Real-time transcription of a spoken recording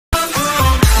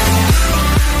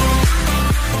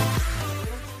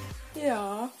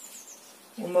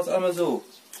machen wir es einmal so.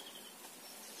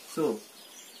 So.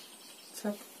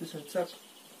 Zack, bisschen zack,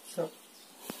 zack.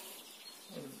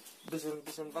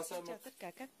 Bisschen Wasser. Chào tất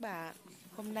cả các bạn.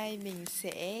 Hôm nay mình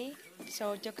sẽ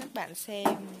show cho các bạn xem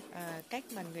cách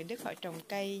mà người Đức họ trồng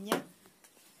cây nhé.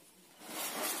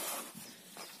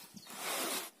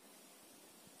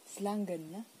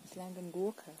 Slangen, ne?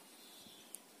 Slangengurke.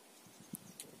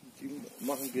 Die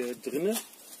machen wir drinnen.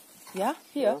 Ja,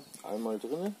 hier. Ja, einmal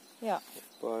drinnen. Ja.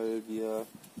 Weil wir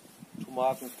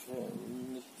Tomaten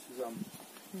nicht zusammen.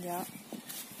 Ja.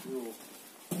 So.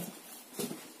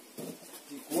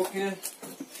 Die Gurke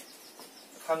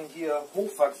kann hier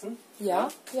hochwachsen. Ja,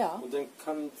 ja. Und dann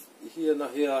kann hier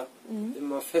nachher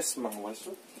immer festmachen, weißt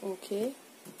du? Okay.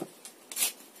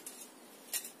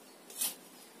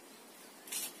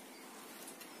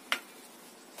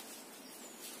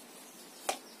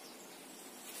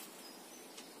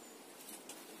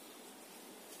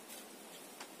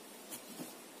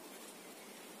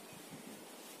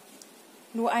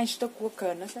 Nur ein Stück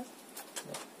Gurke, ne? Ja.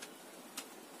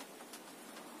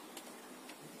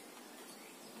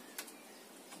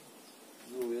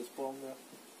 So, jetzt brauchen wir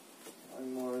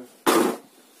einmal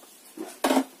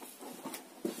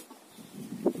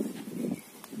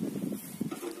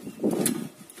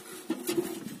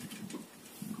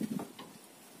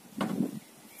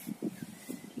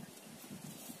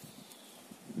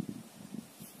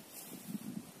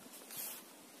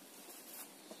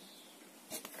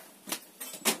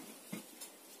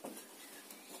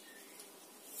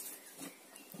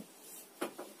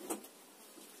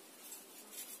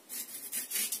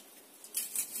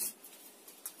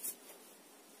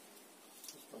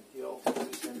hier auch ein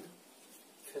bisschen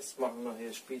festmachen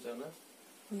nachher später, ne?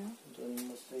 Ja. Und dann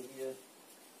muss der hier,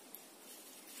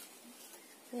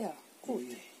 Ja, gut.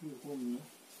 hier rum, ne?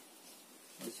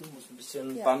 Weißt du, muss ein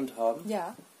bisschen Ja. Band haben.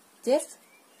 Ja. Jetzt?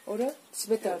 Oder? Das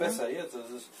wird Ja, da, besser jetzt. Das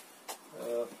ist,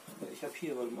 ich habe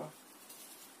hier, warte mal.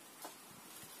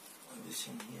 Ein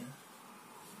bisschen hier.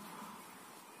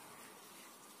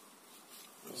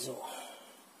 So.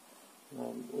 Ja,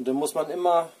 und dann muss man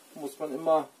immer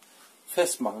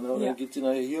festmachen. Ne? Und Ja. dann geht sie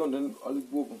nachher hier und dann alle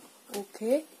Gurken.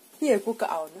 Okay. Hier, Gurke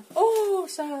auch, ne? Oh,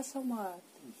 schau mal.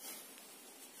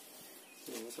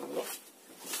 So, was haben wir noch?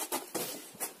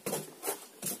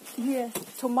 Hier,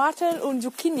 Tomaten und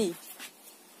Zucchini.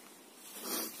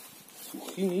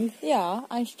 Zucchini. Ja,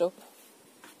 ein Stück.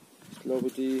 Ich glaube,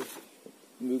 die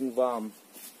mögen warm.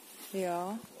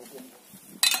 Ja.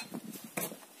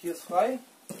 Hier ist frei.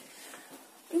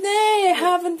 Nee,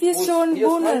 haben wir Wo ist- schon hier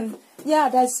ist Bohnen. Ja,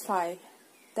 das ist frei.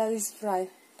 Das ist frei.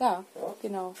 Da, Ja.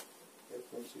 genau.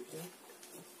 Jetzt mal Zucchini.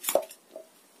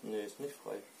 Nee, ist nicht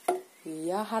frei.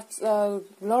 Ja, hat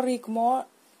Lori Gmor.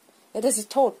 Ja, das ist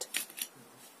tot.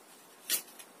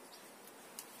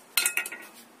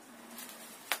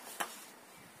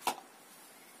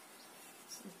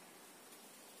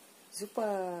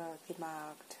 Super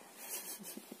gemacht.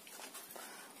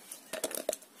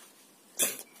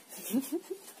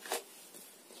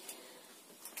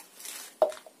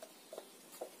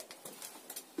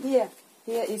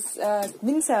 Hier ist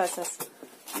Minzers.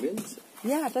 Minze.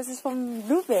 Ja, das ist vom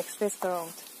Lübecks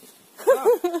Restaurant.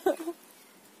 Und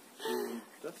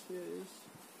das hier ist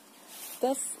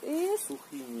Das ist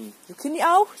Zucchini. Zucchini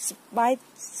auch.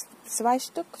 Zwei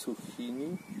Stück.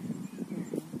 Zucchini.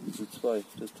 So zwei.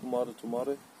 Das ist Tomate.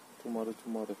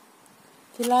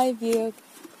 Vielleicht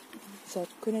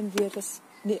können wir das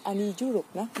an die Juruk,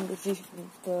 ne?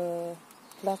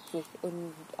 Plastik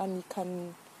und Anni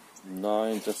kann.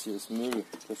 Nein, das hier ist Müll.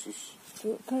 Das ist.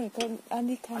 Anni kann.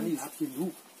 Anni hat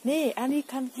genug. Nee, Anni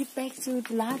kann die back zu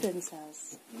Laden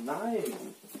saß. Nein.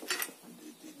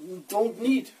 Don't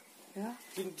need. Ja?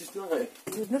 Nein.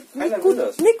 Nicht Keiner will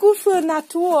das. nicht gut für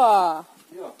Natur. Ja.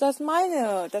 Das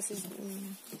meine. Das ist.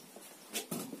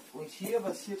 Und hier,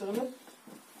 was hier drin ist?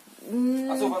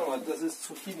 Achso, warte mal, das ist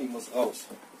Zucchini, muss raus.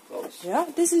 Ja,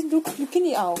 das ist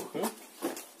Zucchini auch. Hm?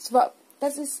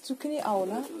 Das ist Zucchini auch,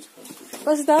 ne? Das ist kein Zucchini.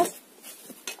 Was ist das?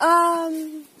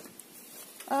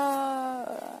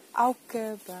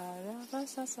 Augebeere. Was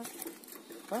ist das?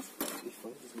 Was? Ich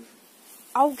weiß es nicht.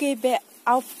 Augebeere.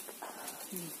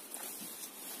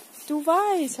 Du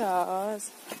weißt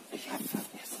es. Ich hab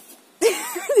vergessen.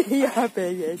 Ja,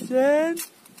 vergessen.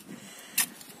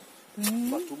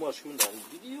 Mach du mal schön dein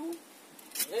Video.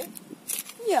 Ne?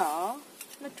 Ja,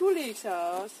 natürlich ist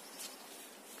es.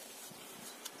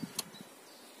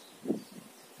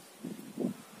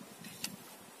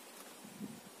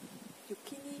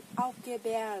 Zucchini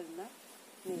Augebeere, ne?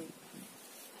 Nee.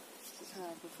 Das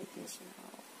habe ich vergessen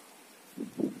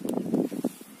auch.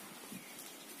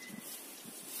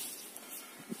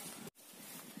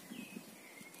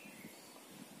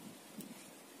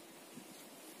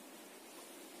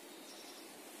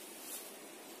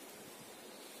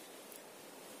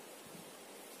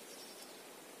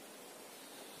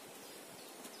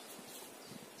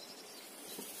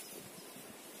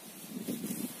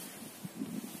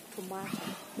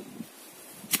 water.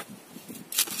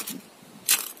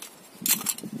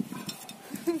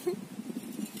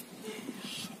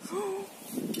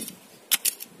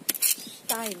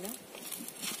 Stein, ne?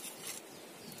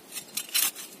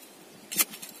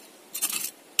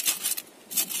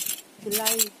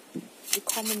 Vielleicht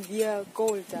bekommen wir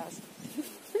Gold das.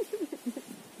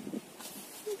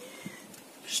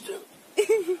 Bestimmt.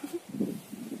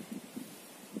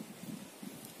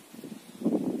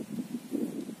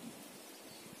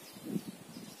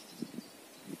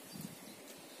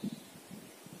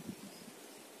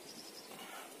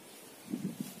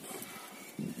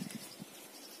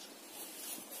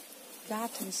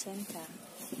 Gartencenter.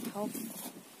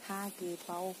 HG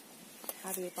Baumarkt.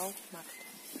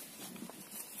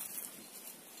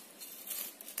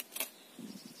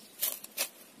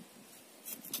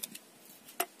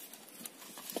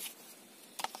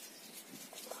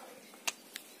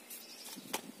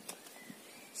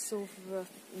 So,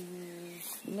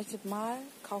 nächstes Mal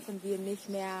kaufen wir nicht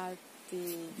mehr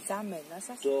die Samen, was ist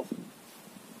das? Doch.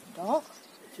 Doch.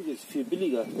 Natürlich ist viel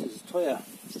billiger. Das ist teuer.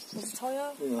 Das ist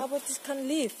teuer, Ja. aber das kann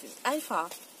lief. Einfach.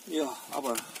 Ja,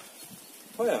 aber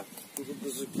teuer.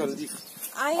 Das kann die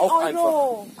 1 auch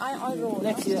Euro. 1 Euro. Ne?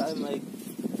 Next year I make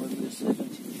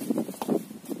 70.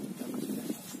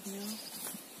 Ja.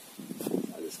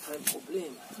 Alles kein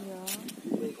Problem. Ja.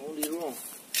 You make only wrong.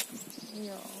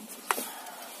 Ja.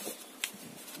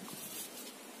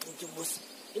 Und du musst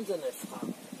Internet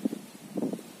fragen.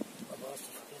 Aber hast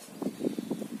du vergessen.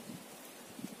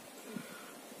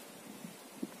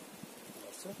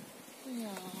 Weißt du?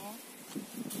 Ja.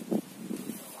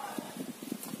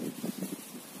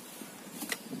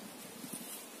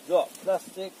 So,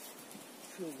 Plastik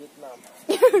für Vietnam.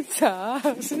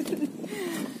 Das.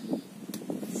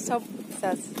 So,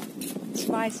 das.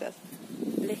 Schmeiß es.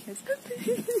 Leg es.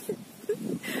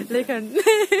 Legen.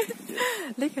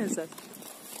 Legen es.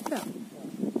 Ja.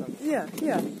 Ja,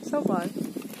 ja, so mal.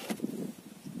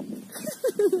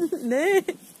 Nee.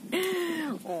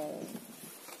 Oh.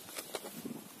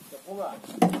 Der Hunger.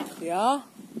 Ja.